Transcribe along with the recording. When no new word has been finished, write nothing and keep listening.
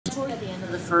At the end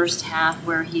of the first half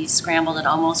where he scrambled and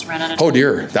almost ran out of time. Oh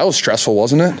dear, that was stressful,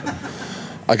 wasn't it?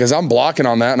 Because I'm blocking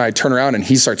on that, and I turn around and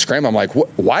he starts scrambling. I'm like,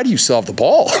 why do you still have the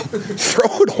ball?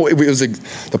 Throw it away. It was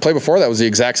the play before that was the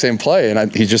exact same play,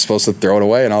 and he's just supposed to throw it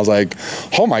away. And I was like,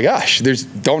 oh my gosh, there's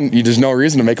no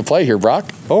reason to make a play here, Brock.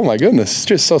 Oh my goodness, it's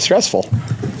just so stressful.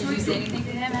 Did you say anything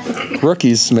to him?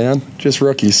 Rookies, man, just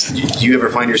rookies. Do you ever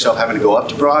find yourself having to go up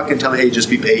to Brock and tell him, hey, just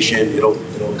be patient, it'll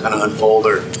kind of unfold,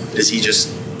 or does he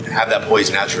just have that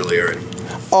poise naturally? Or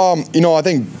I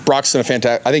think Brock's done a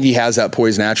fantastic. I think he has that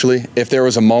poise naturally. If there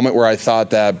was a moment where I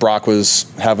thought that Brock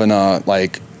was having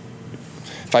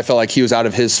if I felt like he was out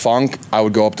of his funk, I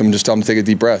would go up to him and just tell him to take a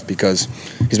deep breath, because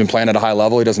he's been playing at a high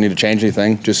level. He doesn't need to change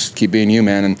anything. Just keep being you,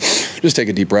 man, and just take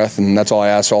a deep breath. And that's all I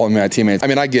ask all of my teammates. I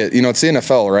mean, I get, it's the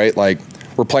NFL, right? Like,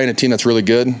 we're playing a team that's really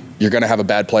good. You're going to have a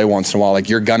bad play once in a while. Like,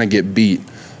 you're going to get beat.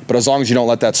 But as long as you don't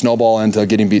let that snowball into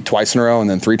getting beat twice in a row and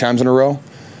then 3 times in a row,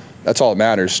 that's all that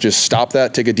matters. Just stop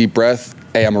that, take a deep breath.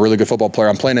 Hey, I'm a really good football player.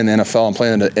 I'm playing in the NFL. I'm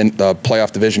playing in the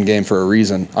playoff division game for a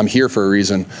reason. I'm here for a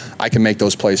reason. I can make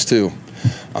those plays too.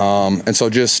 And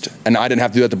I didn't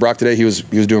have to do that to Brock today. He was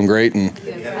doing great. And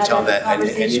you have to tell him that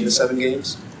any of the 7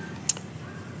 games?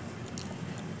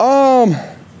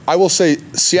 I will say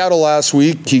Seattle last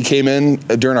week, he came in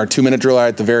during our 2-minute drill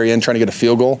at the very end trying to get a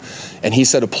field goal, and he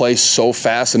set a play so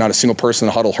fast and not a single person in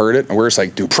the huddle heard it. And we're just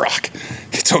like, dude, Brock,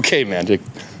 it's okay, man.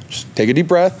 Just take a deep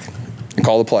breath and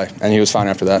call the play. And he was fine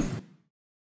after that.